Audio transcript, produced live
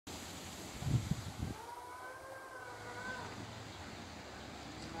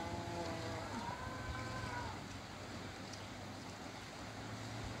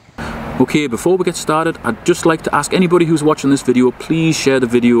Okay, before we get started, I'd just like to ask anybody who's watching this video, please share the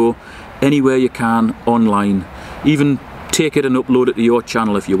video anywhere you can online. Even take it and upload it to your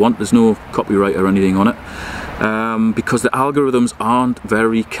channel if you want. There's no copyright or anything on it. Because the algorithms aren't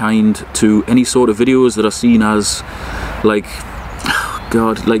very kind to any sort of videos that are seen as like,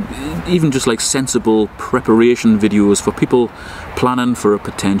 God, like even just like sensible preparation videos for people planning for a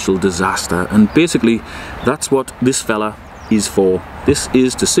potential disaster. And basically that's what this fella is for. This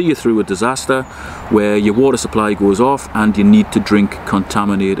is to see you through a disaster where your water supply goes off and you need to drink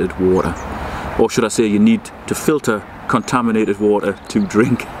contaminated water. Or should I say, you need to filter contaminated water to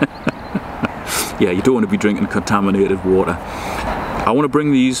drink. Yeah, you don't want to be drinking contaminated water. I want to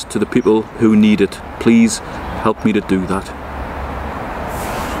bring these to the people who need it. Please help me to do that.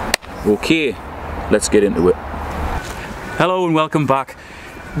 Okay, let's get into it. Hello and welcome back.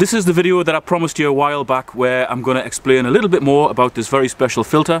 This is the video that I promised you a while back where I'm going to explain a little bit more about this very special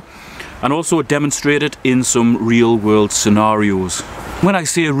filter and also demonstrate it in some real world scenarios. When I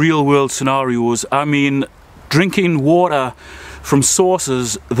say real world scenarios, I mean drinking water from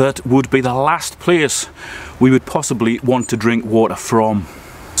sources that would be the last place we would possibly want to drink water from.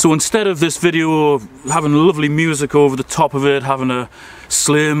 So instead of this video having lovely music over the top of it, having a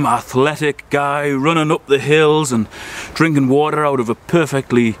slim, athletic guy running up the hills and drinking water out of a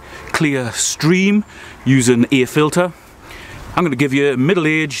perfectly clear stream using a filter, I'm going to give you a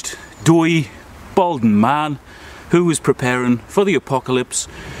middle-aged, doughy, balding man who is preparing for the apocalypse,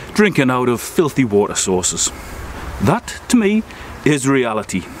 drinking out of filthy water sources. That, to me, is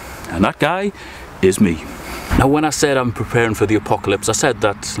reality. And that guy is me. Now, when I said I'm preparing for the apocalypse, I said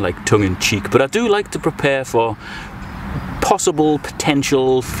that like tongue-in-cheek, but I do like to prepare for possible,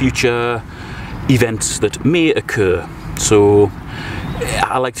 potential, future events that may occur. So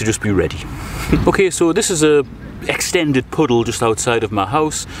I like to just be ready. Okay, so this is a extended puddle just outside of my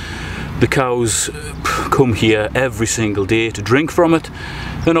house. The cows come here every single day to drink from it,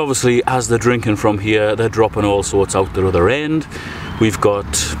 and obviously as they're drinking from here, they're dropping all sorts out the other end. We've got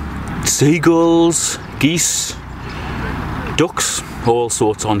seagulls, geese, ducks, all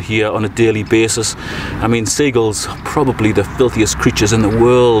sorts on here on a daily basis. I mean, seagulls are probably the filthiest creatures in the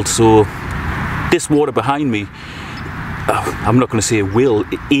world, so this water behind me, I'm not going to say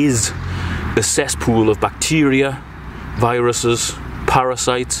it is a cesspool of bacteria, viruses,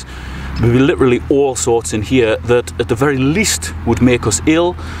 parasites. There'll be literally all sorts in here that at the very least would make us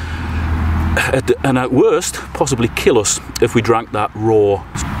ill, and at worst possibly kill us if we drank that raw.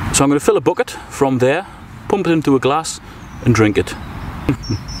 So I'm going to fill a bucket from there, pump it into a glass and drink it.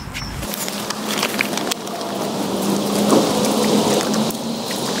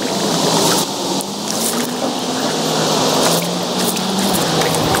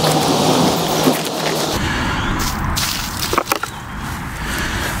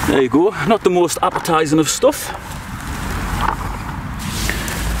 There you go, not the most appetizing of stuff.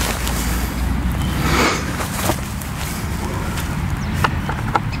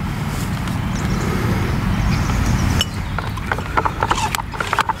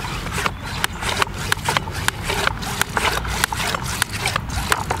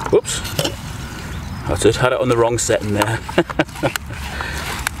 Whoops, that's it, had it on the wrong setting there.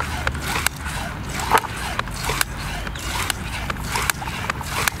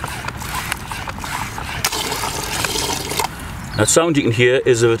 That sound you can hear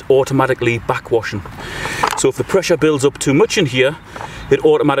is of it automatically backwashing. So if the pressure builds up too much in here, it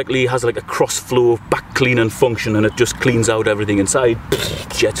automatically has like a cross flow back cleaning function, and it just cleans out everything inside,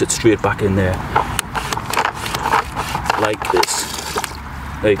 jets it straight back in there. Like this.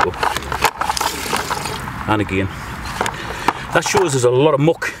 There you go. And again. That shows there's a lot of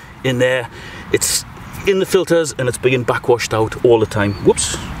muck in there. It's in the filters and it's being backwashed out all the time.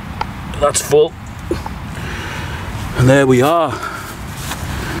 Whoops. That's full. And there we are.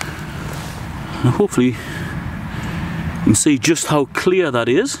 Now hopefully you can see just how clear that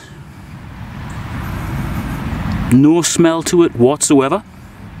is. No smell to it whatsoever.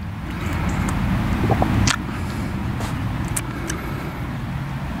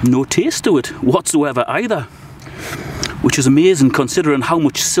 No taste to it whatsoever either, which is amazing considering how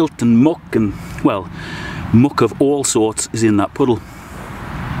much silt and muck and, well, muck of all sorts is in that puddle.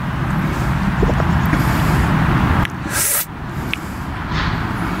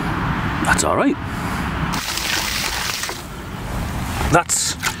 That's alright.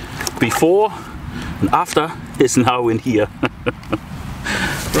 That's before, and after is now in here.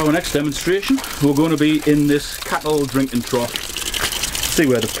 For our next demonstration, we're going to be in this cattle drinking trough. See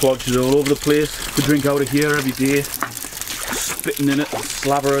where the plodge is all over the place. We drink out of here every day, spitting in it,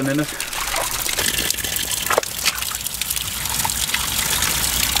 slavering in it.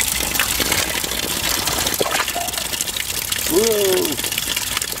 Whoa!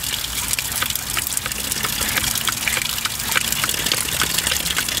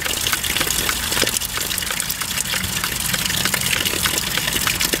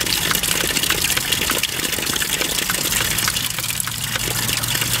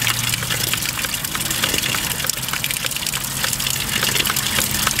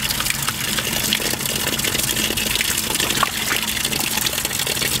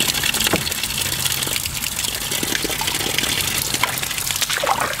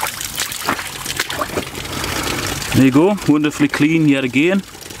 There you go, wonderfully clean yet again.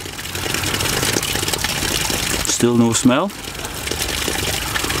 Still no smell.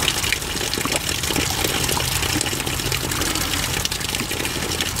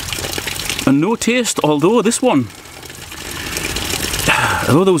 And no taste, although this one,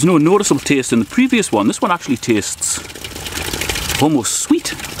 although there was no noticeable taste in the previous one, this one actually tastes almost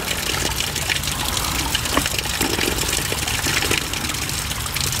sweet.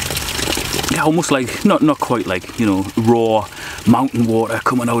 Almost like, not quite like, you know, raw mountain water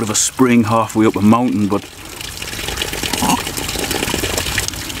coming out of a spring halfway up a mountain, but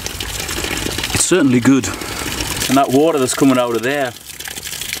it's certainly good. And that water that's coming out of there,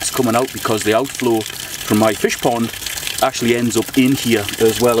 it's coming out because the outflow from my fish pond actually ends up in here,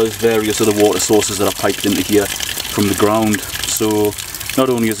 as well as various other water sources that are piped into here from the ground. So not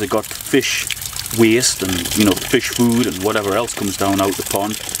only has it got fish waste and, you know, fish food and whatever else comes down out the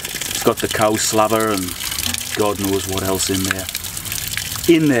pond, it's got the cow slaver and God knows what else in there.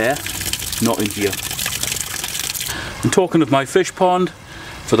 In there, not in here. And talking of my fish pond,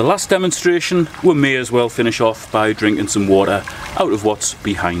 for the last demonstration, we may as well finish off by drinking some water out of what's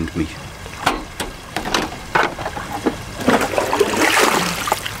behind me.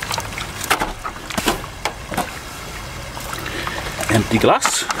 Empty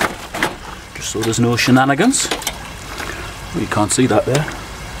glass, just so there's no shenanigans. Oh, you can't see that there.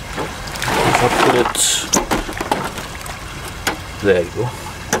 If I put it, there you go.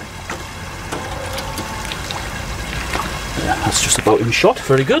 Yeah, that's just about in shot,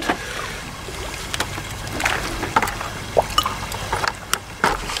 very good.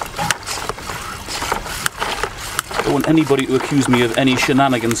 Don't want anybody to accuse me of any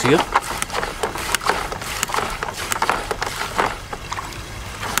shenanigans here.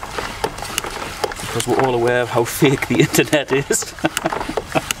 Because we're all aware of how fake the internet is.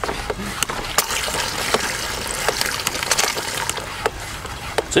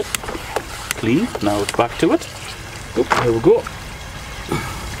 That's it. Clean. Now it's back to it. Oh, there we go.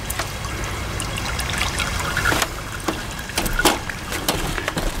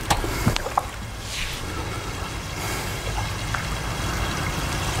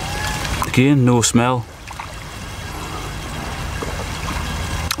 Again, no smell.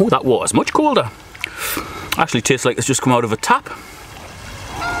 Oh, that water's much colder. Actually tastes like it's just come out of a tap.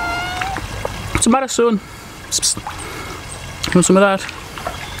 What's the matter, son? Want some of that?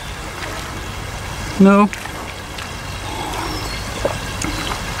 No?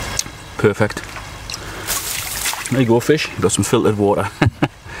 Perfect. There you go, fish. You've got some filtered water.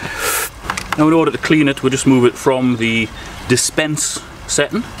 Now in order to clean it, we'll just move it from the dispense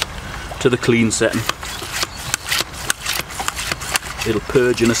setting to the clean setting. It'll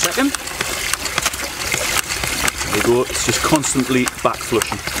purge in a second. There you go, it's just constantly back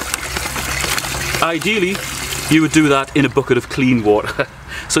flushing. Ideally, you would do that in a bucket of clean water.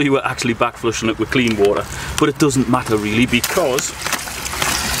 So you were actually back flushing it with clean water. But it doesn't matter really, because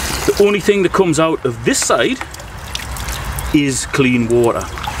the only thing that comes out of this side is clean water.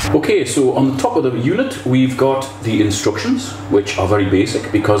 Okay, so on the top of the unit we've got the instructions, which are very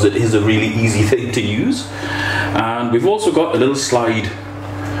basic because it is a really easy thing to use. And we've also got a little slide,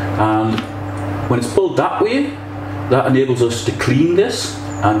 and when it's pulled that way, that enables us to clean this,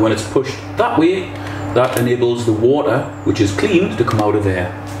 and when it's pushed that way, that enables the water, which is cleaned, to come out of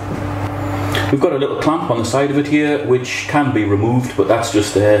there. We've got a little clamp on the side of it here, which can be removed, but that's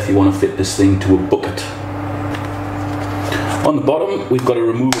just there if you want to fit this thing to a bucket. On the bottom, we've got a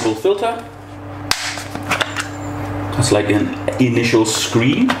removable filter. That's like an initial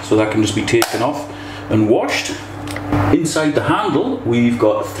screen, so that can just be taken off and washed. Inside the handle, we've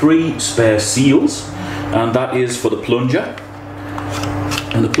got 3 spare seals, and that is for the plunger.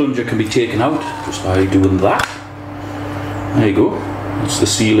 And the plunger can be taken out just by doing that. There you go. That's the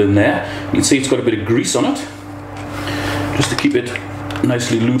seal in there. You can see it's got a bit of grease on it, just to keep it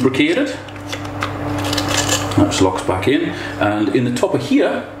nicely lubricated. That just locks back in. And in the top of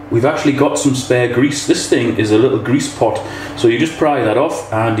here, we've actually got some spare grease. This thing is a little grease pot, so you just pry that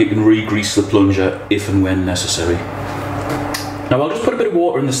off and you can re-grease the plunger if and when necessary. Now I'll just put a bit of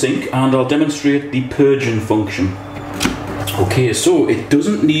water in the sink and I'll demonstrate the purging function. Okay, so it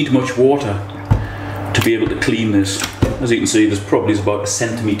doesn't need much water to be able to clean this. As you can see, there's probably about 1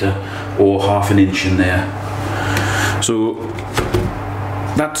 centimetre or ½ inch in there. So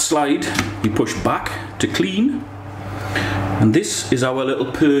that slide we push back to clean, and this is our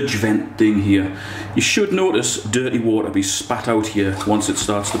little purge vent thing here. You should notice dirty water be spat out here once it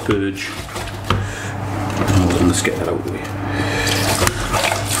starts to purge. Let's get that out of the way.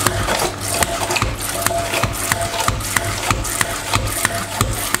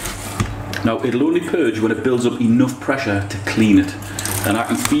 Now it'll only purge when it builds up enough pressure to clean it, and I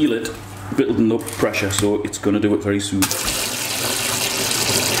can feel it building up pressure, so it's going to do it very soon.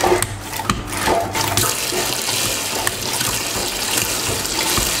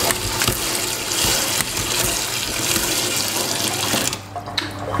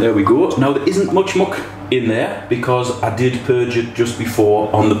 There we go. Now there isn't much muck in there because I did purge it just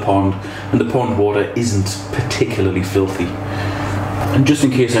before on the pond, and the pond water isn't particularly filthy. And just in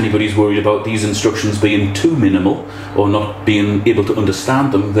case anybody's worried about these instructions being too minimal or not being able to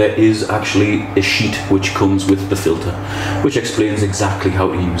understand them, there is actually a sheet which comes with the filter, which explains exactly how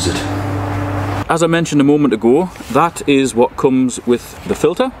to use it. As I mentioned a moment ago, that is what comes with the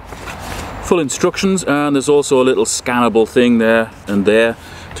filter. Full instructions, and there's also a little scannable thing there and there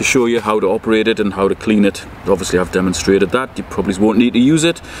to show you how to operate it and how to clean it. Obviously I've demonstrated that, you probably won't need to use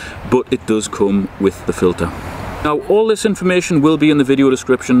it, but it does come with the filter. Now all this information will be in the video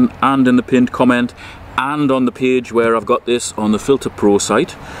description and in the pinned comment and on the page where I've got this on the Filter Pro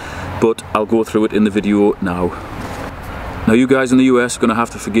site, but I'll go through it in the video now. Now you guys in the US are going to have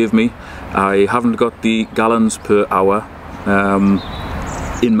to forgive me, I haven't got the gallons per hour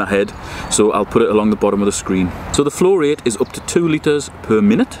in my head, so I'll put it along the bottom of the screen. So the flow rate is up to 2 litres per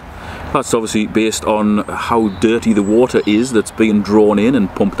minute. That's obviously based on how dirty the water is that's being drawn in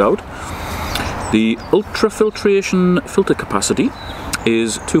and pumped out. The ultrafiltration filter capacity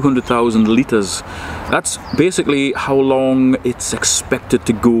is 200,000 litres. That's basically how long it's expected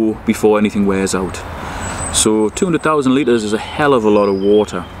to go before anything wears out. So 200,000 litres is a hell of a lot of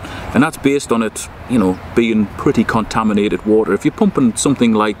water. And that's based on it, you know, being pretty contaminated water. If you're pumping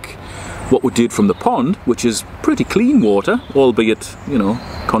something like what we did from the pond, which is pretty clean water, albeit, you know,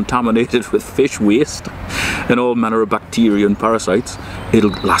 contaminated with fish waste and all manner of bacteria and parasites,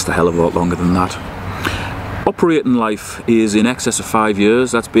 it'll last a hell of a lot longer than that. Operating life is in excess of 5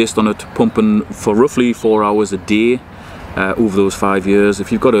 years. That's based on it pumping for roughly 4 hours a day over those 5 years.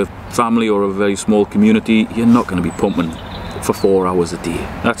 If you've got a family or a very small community, you're not going to be pumping for 4 hours a day.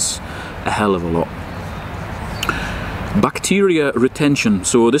 That's a hell of a lot. Bacteria retention.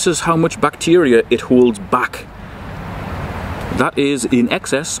 So this is how much bacteria it holds back. That is in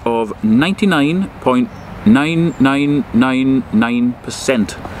excess of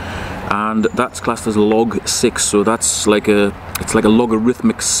 99.9999%, and that's classed as log 6. So that's like it's like a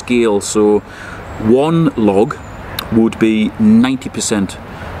logarithmic scale. So 1 log would be 90%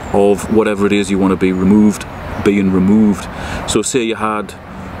 of whatever it is you want to be removed being removed. So say you had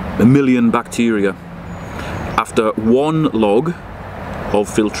 1 million bacteria. After 1 log of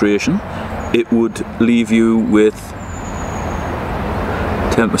filtration, it would leave you with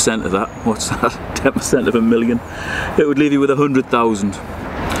 10% of that. What's that? 10% of 1 million? It would leave you with 100,000.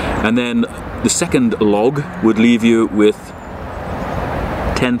 And then the second log would leave you with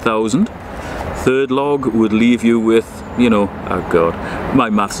 10,000. Third log would leave you with, you know, oh god,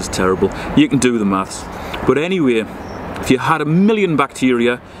 my maths is terrible. You can do the maths. But anyway, if you had 1 million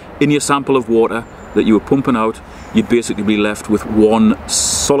bacteria in your sample of water that you were pumping out, you'd basically be left with 1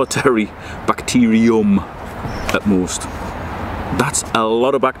 solitary bacterium at most. That's a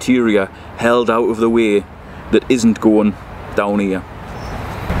lot of bacteria held out of the way that isn't going down here.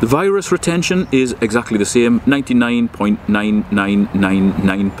 The virus retention is exactly the same,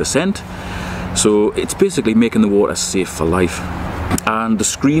 99.9999%. So it's basically making the water safe for life. And the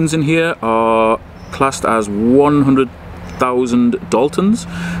screens in here are classed as 100,000 Daltons,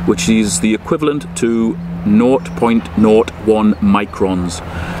 which is the equivalent to 0.01 microns.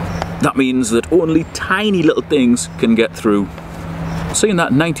 That means that only tiny little things can get through. Saying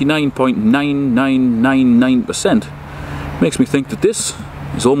that 99.9999% makes me think that this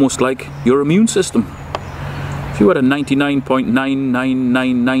is almost like your immune system. If you had a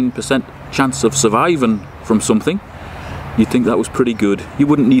 99.9999% chance of surviving from something, you'd think that was pretty good. You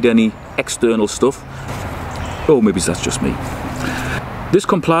wouldn't need any external stuff. Oh, maybe that's just me. This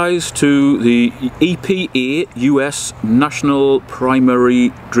complies to the EPA US National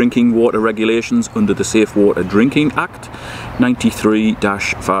Primary Drinking Water Regulations under the Safe Water Drinking Act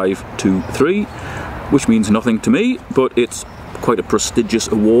 93-523, which means nothing to me, but it's quite a prestigious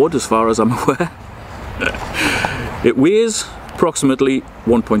award as far as I'm aware. It weighs approximately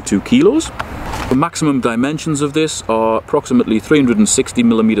 1.2 kilos. The maximum dimensions of this are approximately 360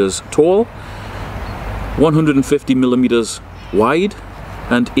 millimeters tall, 150 millimeters wide,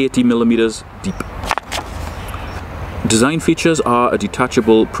 and 80 millimeters deep. Design features are a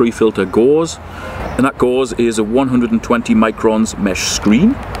detachable pre-filter gauze, and that gauze is a 120 microns mesh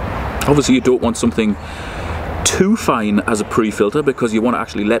screen. Obviously you don't want something too fine as a pre-filter because you want to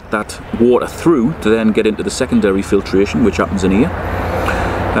actually let that water through to then get into the secondary filtration, which happens in here.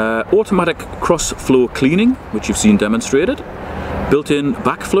 Automatic cross-flow cleaning, which you've seen demonstrated. Built-in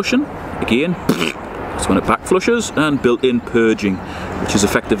back flushing, again, that's when it back flushes, and built-in purging, which is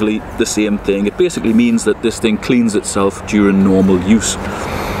effectively the same thing. It basically means that this thing cleans itself during normal use.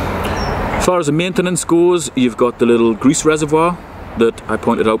 As far as the maintenance goes, you've got the little grease reservoir that I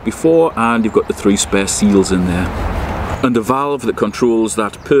pointed out before, and you've got the 3 spare seals in there. And the valve that controls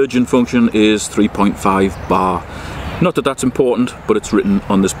that purging function is 3.5 bar. Not that that's important, but it's written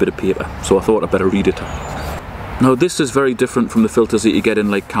on this bit of paper, so I thought I'd better read it. Now this is very different from the filters that you get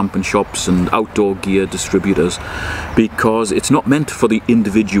in like camping shops and outdoor gear distributors, because it's not meant for the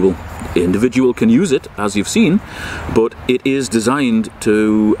individual. The individual can use it, as you've seen, but it is designed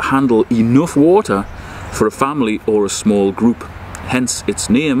to handle enough water for a family or a small group. Hence its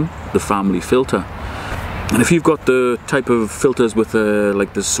name, the family filter. And if you've got the type of filters with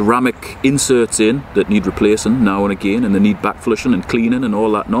like the ceramic inserts in that need replacing now and again, and they need back flushing and cleaning and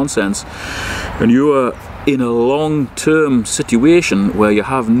all that nonsense, and you are in a long-term situation where you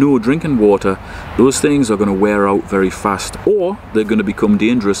have no drinking water, those things are going to wear out very fast, or they're going to become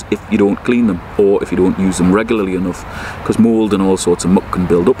dangerous if you don't clean them, or if you don't use them regularly enough, because mold and all sorts of muck can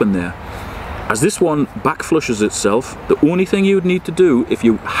build up in there. As this one back flushes itself, the only thing you would need to do if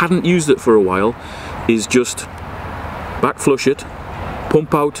you hadn't used it for a while is just back flush it,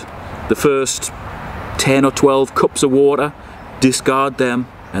 pump out the first 10 or 12 cups of water, discard them,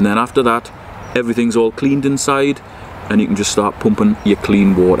 and then after that everything's all cleaned inside and you can just start pumping your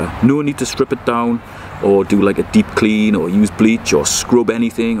clean water. No need to strip it down or do like a deep clean or use bleach or scrub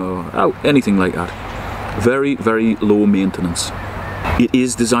anything or anything like that. Very, very low maintenance. It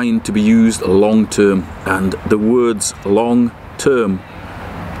is designed to be used long term, and the words long term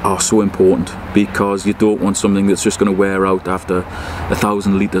are so important because you don't want something that's just going to wear out after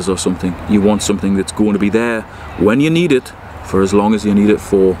 1,000 litres or something. You want something that's going to be there when you need it for as long as you need it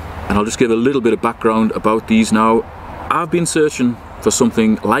for. And I'll just give a little bit of background about these now. I've been searching for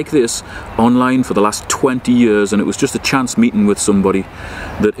something like this online for the last 20 years, and it was just a chance meeting with somebody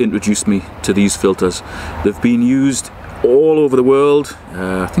that introduced me to these filters. They've been used all over the world.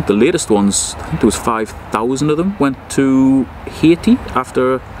 I think the latest ones, I think there was 5,000 of them, went to Haiti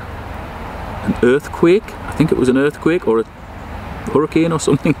after an earthquake. I think it was an earthquake or a hurricane or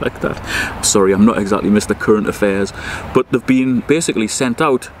something like that. Sorry, I'm not exactly Mr. Current Affairs, but they've been basically sent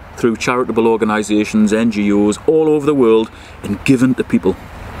out through charitable organisations, NGOs all over the world and given to people.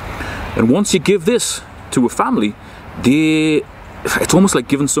 And once you give this to a family, it's almost like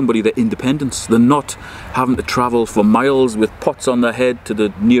giving somebody their independence. They're not having to travel for miles with pots on their head to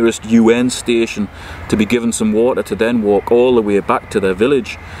the nearest UN station to be given some water to then walk all the way back to their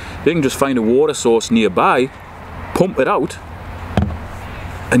village. They can just find a water source nearby, pump it out,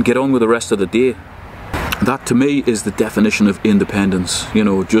 and get on with the rest of the day. That to me is the definition of independence. You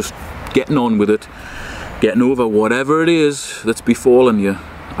know, just getting on with it, getting over whatever it is that's befallen you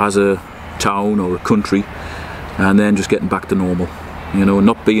as a town or a country, and then just getting back to normal. You know,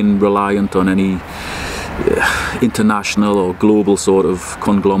 not being reliant on any international or global sort of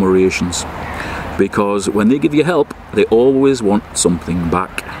conglomerations, because when they give you help they always want something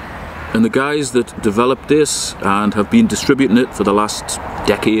back. And the guys that developed this and have been distributing it for the last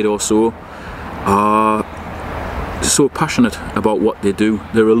decade or so are so passionate about what they do.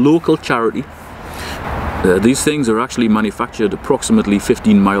 They're a local charity. These things are actually manufactured approximately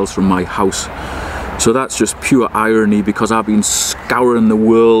 15 miles from my house. So that's just pure irony, because I've been scouring the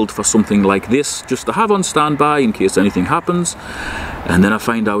world for something like this just to have on standby in case anything happens, and then I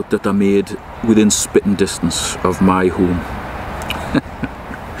find out that they're made within spitting distance of my home.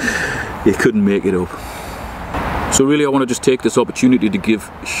 You couldn't make it up. So really I want to just take this opportunity to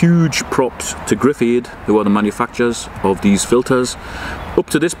give huge props to Griffaid, who are the manufacturers of these filters. Up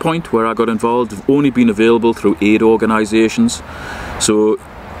to this point where I got involved, have only been available through aid organisations. So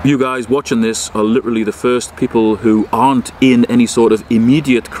you guys watching this are literally the first people who aren't in any sort of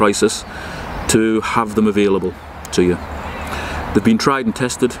immediate crisis to have them available to you. They've been tried and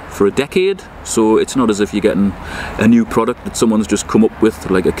tested for a decade, so it's not as if you're getting a new product that someone's just come up with,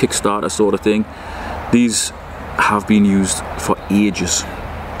 like a Kickstarter sort of thing. These have been used for ages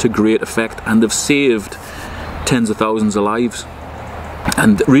to great effect, and they've saved tens of thousands of lives.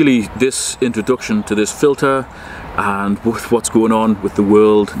 And really, this introduction to this filter and with what's going on with the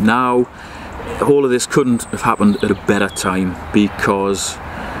world now, all of this couldn't have happened at a better time, because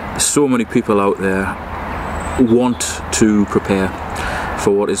so many people out there want to prepare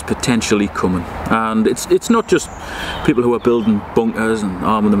for what is potentially coming. And it's not just people who are building bunkers and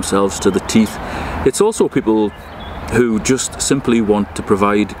arming themselves to the teeth. It's also people who just simply want to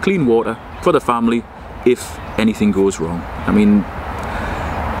provide clean water for the family if anything goes wrong. I mean,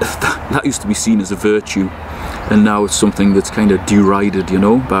 that used to be seen as a virtue, and now it's something that's kind of derided, you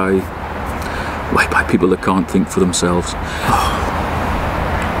know, by people that can't think for themselves.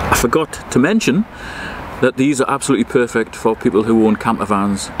 I forgot to mention that these are absolutely perfect for people who own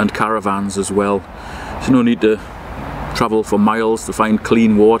campervans and caravans as well. There's no need to travel for miles to find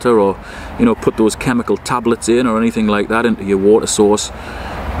clean water, or, you know, put those chemical tablets in or anything like that into your water source.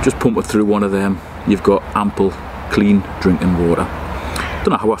 Just pump it through one of them. You've got ample, clean drinking water. Don't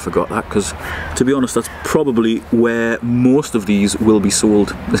know how I forgot that, because to be honest, that's probably where most of these will be sold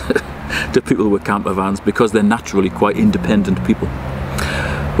to people with campervans, because they're naturally quite independent people.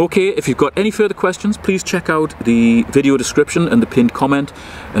 Okay, if you've got any further questions, please check out the video description and the pinned comment,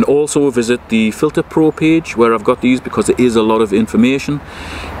 and also visit the Filter Pro page where I've got these, because there is a lot of information.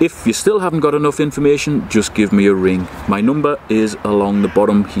 If you still haven't got enough information, just give me a ring. My number is along the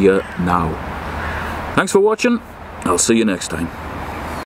bottom here now. Thanks for watching. I'll see you next time.